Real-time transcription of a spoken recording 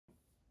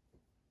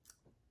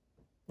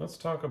let's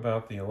talk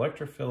about the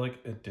electrophilic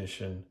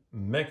addition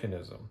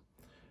mechanism.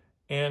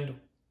 And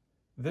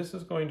this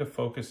is going to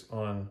focus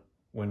on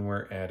when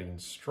we're adding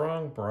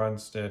strong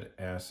Bronsted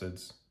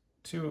acids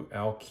to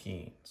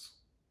alkenes.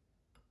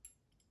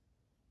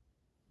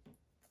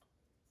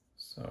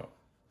 So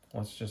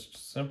let's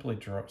just simply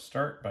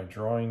start by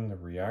drawing the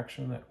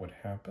reaction that would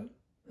happen,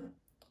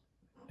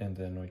 and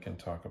then we can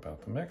talk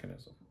about the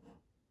mechanism.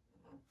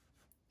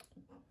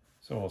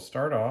 So we'll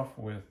start off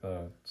with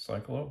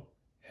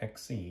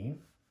cyclohexene,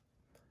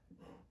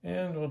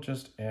 and we'll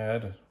just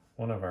add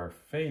one of our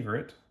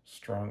favorite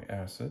strong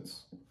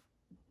acids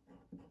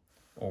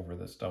over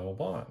this double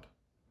bond.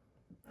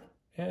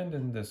 And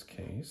in this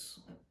case,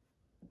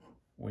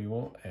 we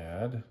will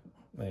add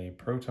a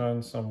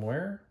proton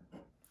somewhere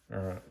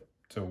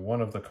to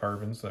one of the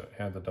carbons that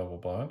had the double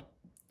bond,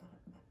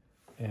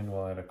 and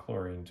we'll add a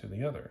chlorine to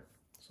the other.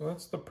 So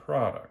that's the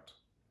product.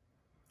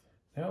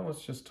 Now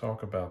let's just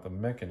talk about the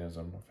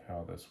mechanism of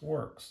how this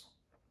works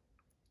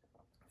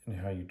and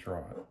how you draw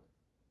it.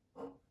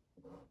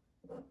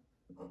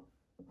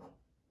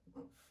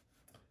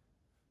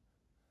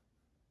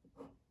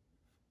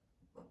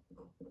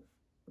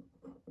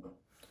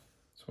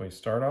 So we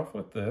start off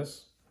with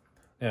this.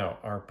 Now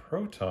our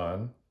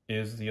proton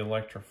is the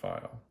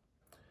electrophile.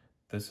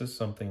 This is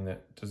something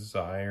that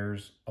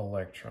desires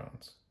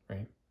electrons,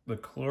 right? The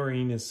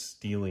chlorine is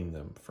stealing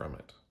them from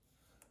it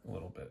a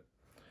little bit.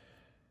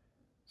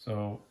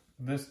 So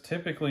this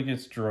typically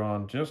gets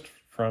drawn just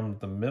from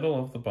the middle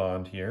of the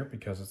bond here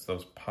because it's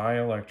those pi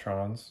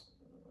electrons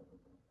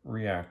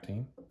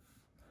reacting.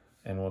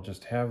 And we'll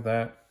just have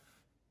that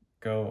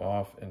go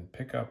off and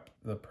pick up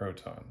the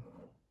proton.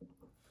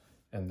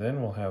 And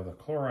then we'll have the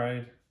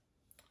chloride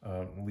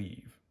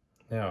leave.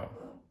 Now,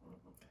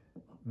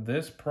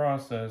 this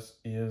process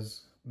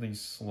is the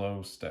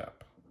slow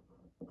step,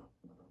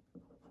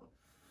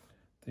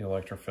 the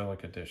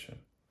electrophilic addition.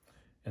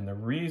 And the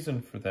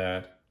reason for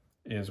that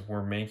is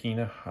we're making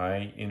a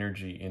high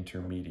energy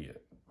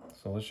intermediate.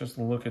 So let's just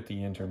look at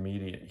the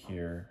intermediate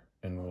here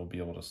and we'll be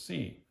able to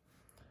see.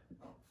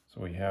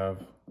 So we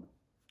have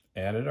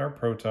added our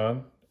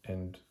proton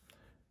and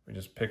we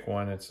just pick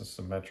one, it's a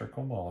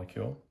symmetrical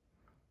molecule.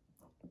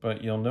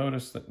 But you'll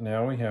notice that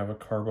now we have a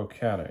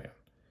carbocation.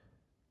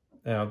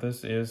 Now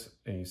this is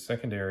a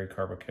secondary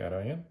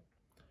carbocation,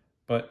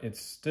 but it's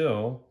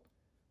still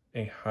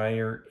a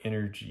higher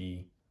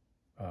energy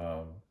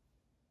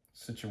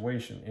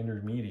situation,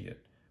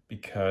 intermediate,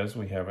 because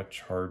we have a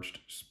charged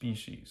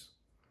species.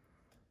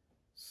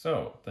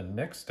 So the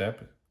next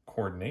step,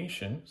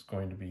 coordination, is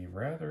going to be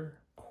rather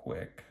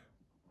quick.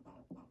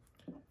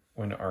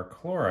 When our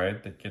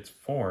chloride that gets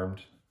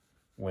formed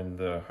when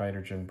the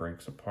hydrogen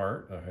breaks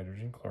apart, the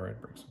hydrogen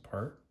chloride breaks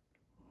apart,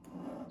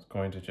 is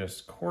going to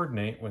just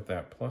coordinate with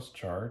that plus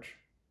charge.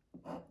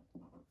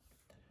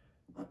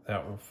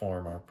 That will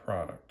form our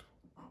product.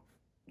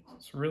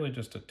 It's really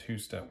just a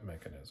two-step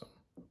mechanism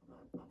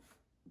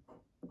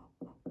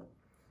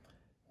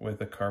with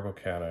a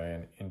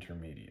carbocation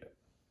intermediate.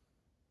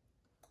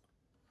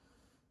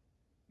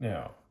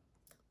 Now,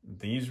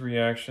 these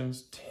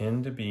reactions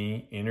tend to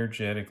be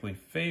energetically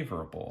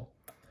favorable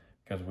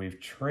because we've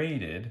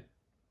traded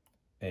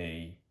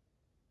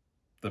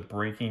the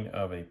breaking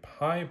of a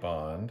pi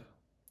bond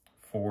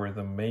for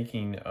the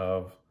making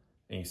of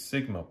a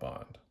sigma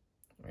bond.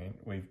 Right?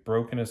 We've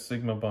broken a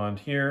sigma bond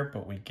here,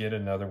 but we get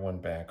another one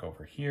back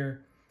over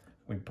here.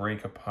 We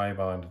break a pi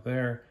bond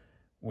there,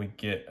 we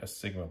get a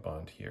sigma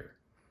bond here.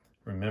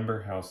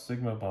 Remember how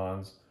sigma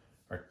bonds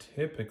are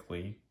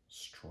typically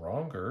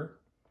stronger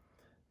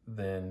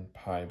than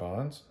pi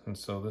bonds, and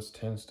so this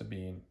tends to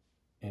be an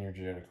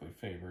energetically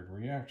favored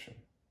reaction.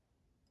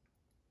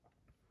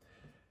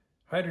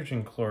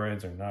 Hydrogen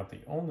chlorides are not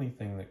the only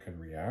thing that could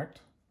react,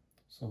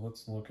 so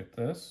let's look at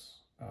this.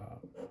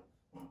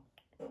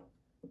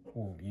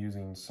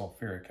 Using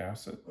sulfuric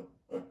acid.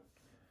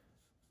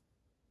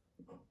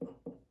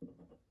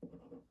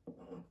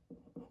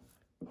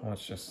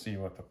 Let's just see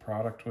what the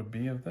product would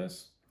be of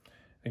this.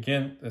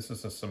 Again, this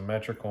is a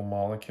symmetrical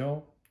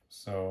molecule,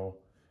 so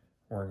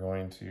we're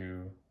going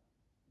to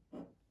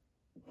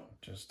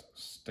just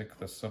stick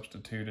the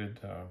substituted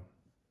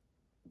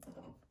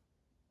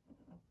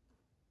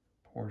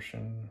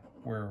portion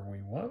where we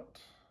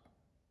want.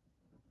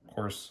 Of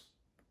course,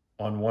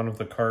 on one of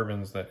the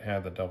carbons that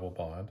had the double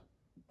bond.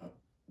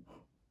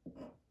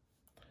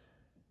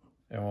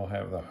 And we'll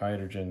have the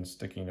hydrogen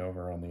sticking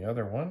over on the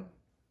other one.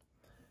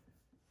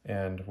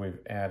 And we've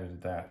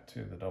added that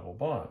to the double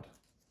bond.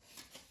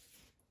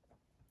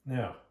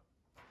 Now,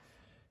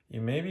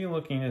 you may be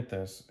looking at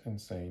this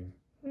and saying,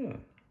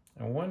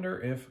 I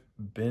wonder if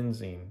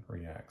benzene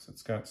reacts.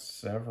 It's got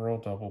several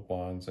double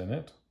bonds in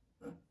it.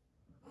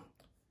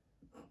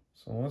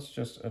 So let's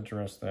just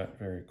address that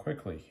very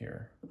quickly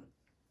here.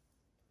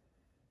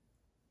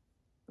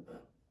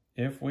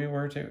 If we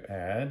were to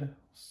add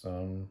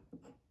some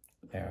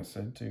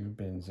acid to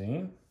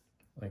benzene,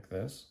 like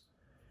this,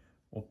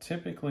 we'll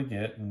typically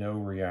get no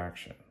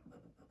reaction.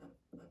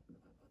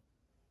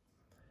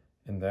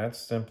 And that's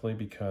simply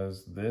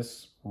because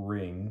this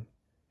ring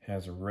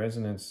has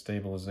resonance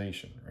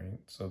stabilization, right?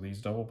 So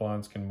these double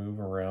bonds can move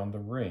around the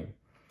ring.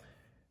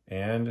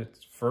 And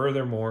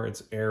furthermore,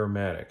 it's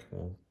aromatic.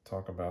 We'll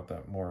talk about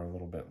that more a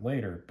little bit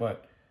later,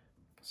 but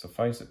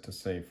suffice it to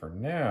say for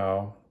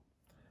now,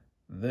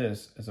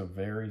 this is a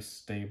very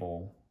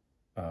stable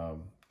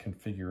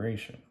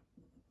configuration.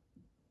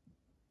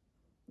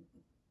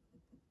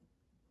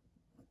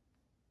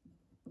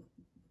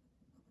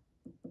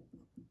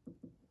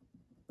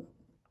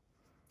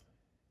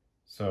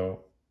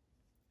 So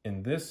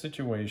in this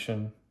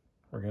situation,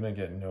 we're going to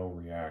get no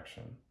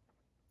reaction.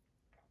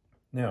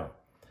 Now,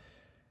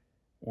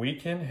 we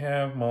can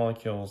have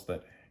molecules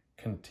that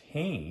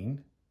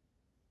contain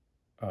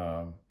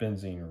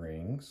benzene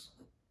rings,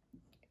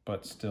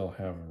 but still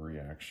have a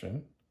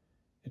reaction.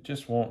 It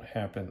just won't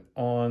happen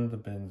on the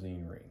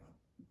benzene ring.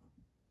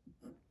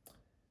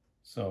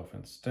 So if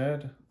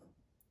instead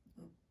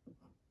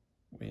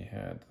we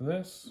had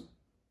this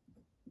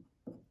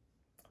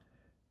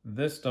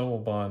double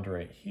bond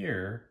right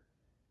here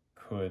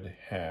could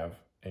have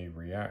a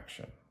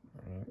reaction.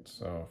 Right?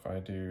 So if I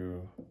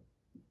do,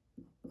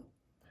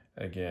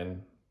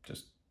 again,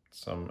 just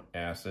some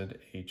acid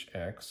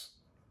HX,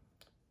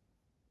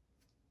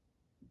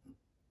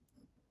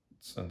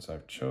 since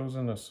I've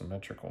chosen a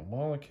symmetrical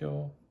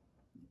molecule,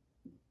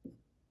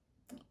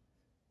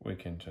 we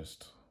can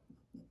just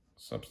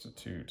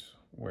substitute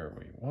where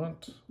we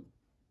want.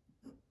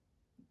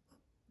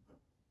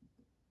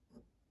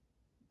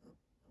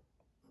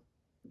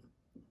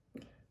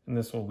 And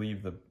this will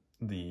leave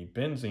the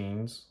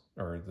benzenes,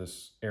 or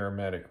this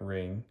aromatic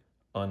ring,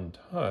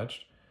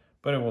 untouched,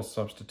 but it will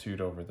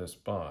substitute over this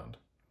bond,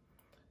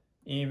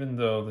 even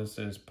though this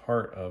is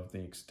part of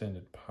the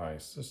extended pi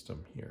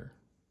system here.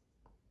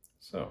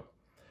 So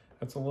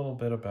that's a little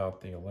bit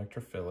about the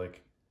electrophilic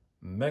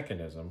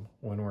mechanism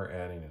when we're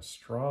adding a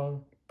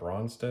strong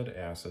Bronsted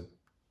acid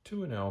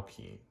to an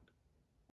alkene.